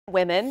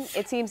Women,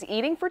 it seems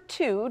eating for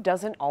two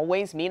doesn't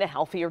always mean a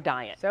healthier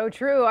diet. So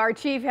true. Our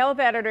chief health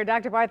editor,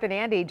 Dr.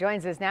 Nandi,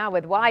 joins us now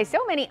with why so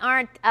many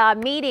aren't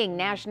meeting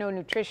national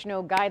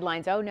nutritional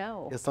guidelines. Oh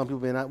no. Yes, some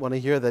people may not want to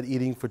hear that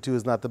eating for two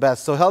is not the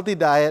best. So healthy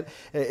diet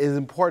is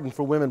important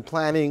for women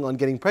planning on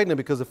getting pregnant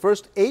because the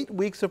first 8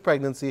 weeks of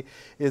pregnancy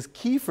is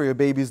key for your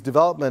baby's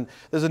development.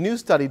 There's a new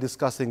study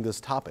discussing this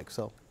topic.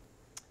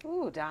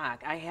 Ooh,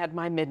 Doc, I had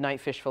my midnight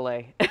fish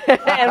fillet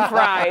and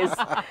fries.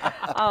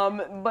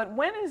 But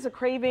when is a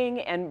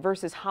craving and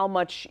versus how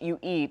much you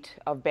eat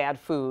of bad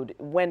food,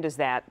 when does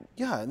that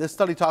Yeah, and this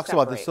study talks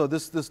separate? about this. So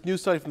this new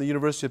study from the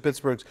University of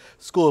Pittsburgh's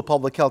School of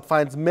Public Health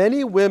finds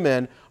many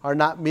women are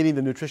not meeting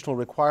the nutritional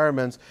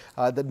requirements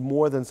that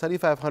more than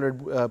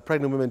 7,500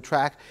 pregnant women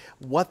track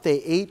what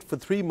they ate for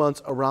 3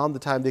 months around the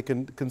time they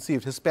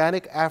conceived.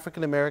 Hispanic,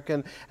 African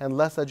American, and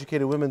less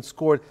educated women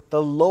scored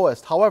the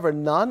lowest. However,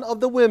 none of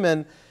the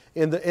women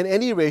in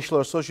any racial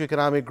or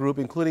socioeconomic group,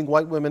 including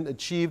white women,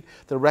 achieved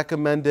the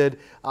recommended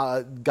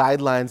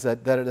guidelines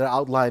that are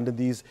outlined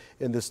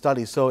in this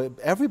study. So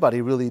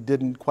everybody really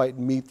didn't quite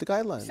meet the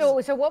guidelines.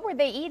 So what were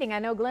they eating? I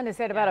know Glenda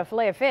said about a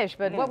fillet of fish,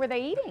 but what were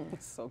they eating?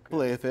 So good.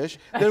 Fillet of fish.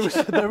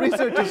 The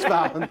researchers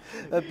found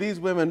that these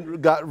women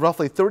got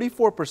roughly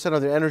 34%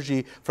 of their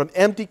energy from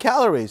empty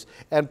calories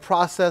and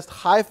processed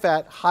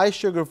high-fat,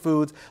 high-sugar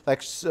foods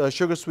like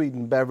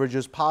sugar-sweetened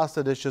beverages,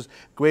 pasta dishes,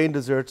 grain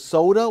desserts.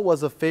 Soda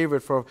was a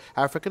favorite for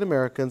African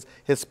Americans,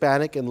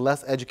 Hispanic, and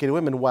less educated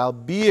women, while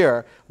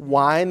beer,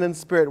 wine, and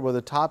spirit were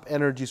the top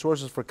energy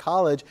sources for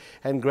college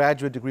and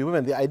graduate degree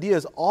women. The idea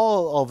is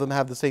all of them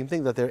have the same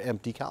thing, that they're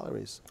empty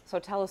calories. So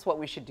tell us what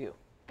we should do.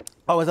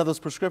 Always have those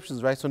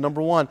prescriptions, right? So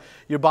number one,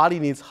 your body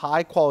needs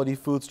high quality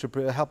foods to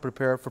help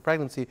prepare for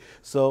pregnancy.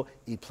 So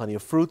eat plenty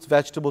of fruits,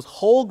 vegetables,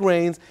 whole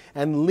grains,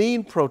 and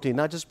lean protein,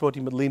 not just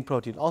protein, but lean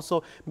protein.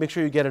 Also, make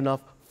sure you get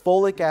enough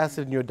folic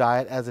acid in your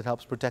diet as it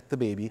helps protect the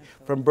baby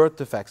from birth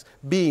defects.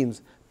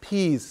 Beans,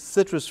 peas,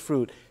 citrus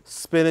fruit,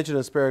 spinach, and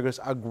asparagus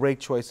are great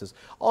choices.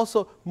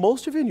 Also,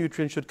 most of your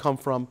nutrients should come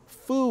from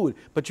food,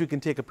 but you can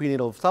take a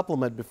prenatal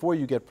supplement before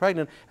you get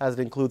pregnant, as it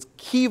includes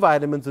key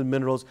vitamins and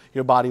minerals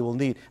your body will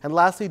need. And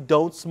lastly,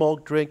 don't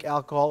smoke, drink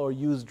alcohol, or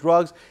use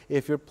drugs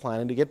if you're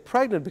planning to get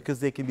pregnant, because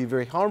they can be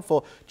very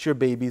harmful to your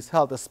baby's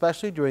health,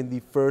 especially during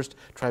the first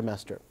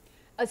trimester.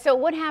 So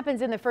what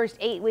happens in the first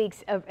 8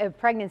 weeks of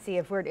pregnancy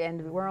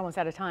and we're almost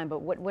out of time,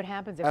 but what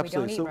happens if we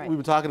don't eat right? We've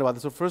been talking about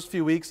this. So first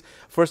 8 weeks,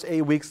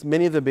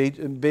 many of the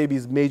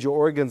baby's major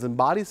organs and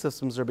body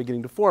systems are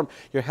beginning to form.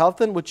 Your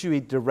health and what you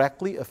eat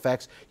directly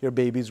affects your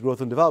baby's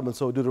growth and development.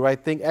 So do the right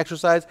thing,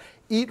 exercise,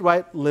 eat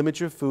right, limit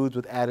your foods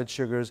with added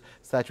sugars,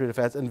 saturated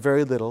fats, and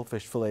very little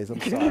fish fillets. I'm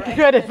sorry.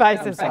 Good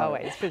advice as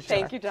always. For sure.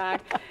 Thank you,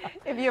 Doc.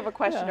 If you have a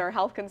question or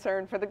health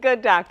concern for the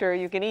good doctor,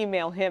 you can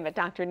email him at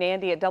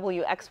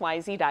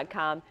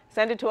drnandi@wxyz.com.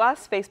 Send it to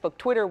us, Facebook,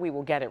 Twitter. We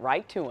will get it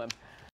right to him.